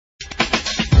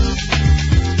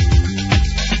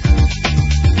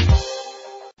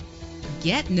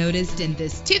Get noticed in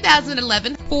this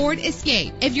 2011 Ford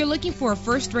Escape. If you're looking for a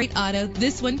first-rate auto,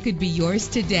 this one could be yours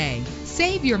today.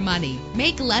 Save your money.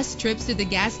 Make less trips to the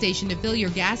gas station to fill your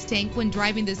gas tank when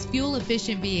driving this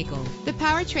fuel-efficient vehicle. The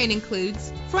powertrain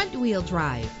includes front-wheel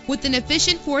drive with an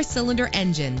efficient 4-cylinder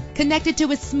engine connected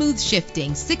to a smooth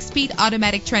shifting 6-speed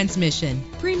automatic transmission.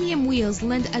 Premium wheels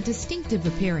lend a distinctive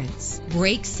appearance.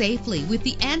 Brake safely with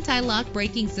the anti-lock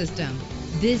braking system.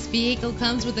 This vehicle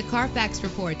comes with a Carfax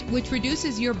report, which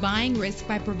reduces your buying risk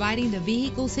by providing the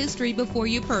vehicle's history before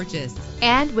you purchase.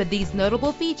 And with these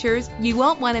notable features, you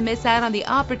won't want to miss out on the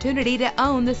opportunity to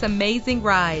own this amazing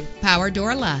ride. Power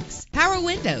door locks, power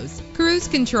windows, cruise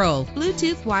control,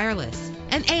 Bluetooth wireless,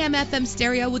 an AM/FM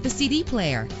stereo with a CD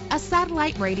player, a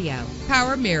satellite radio,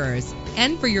 power mirrors.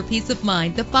 And for your peace of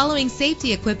mind, the following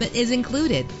safety equipment is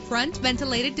included: front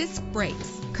ventilated disc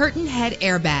brakes, curtain head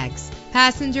airbags,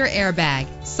 passenger airbag,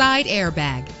 side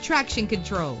airbag, traction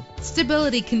control,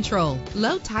 stability control,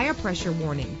 low tire pressure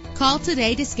warning. Call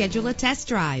today to schedule a test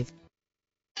drive.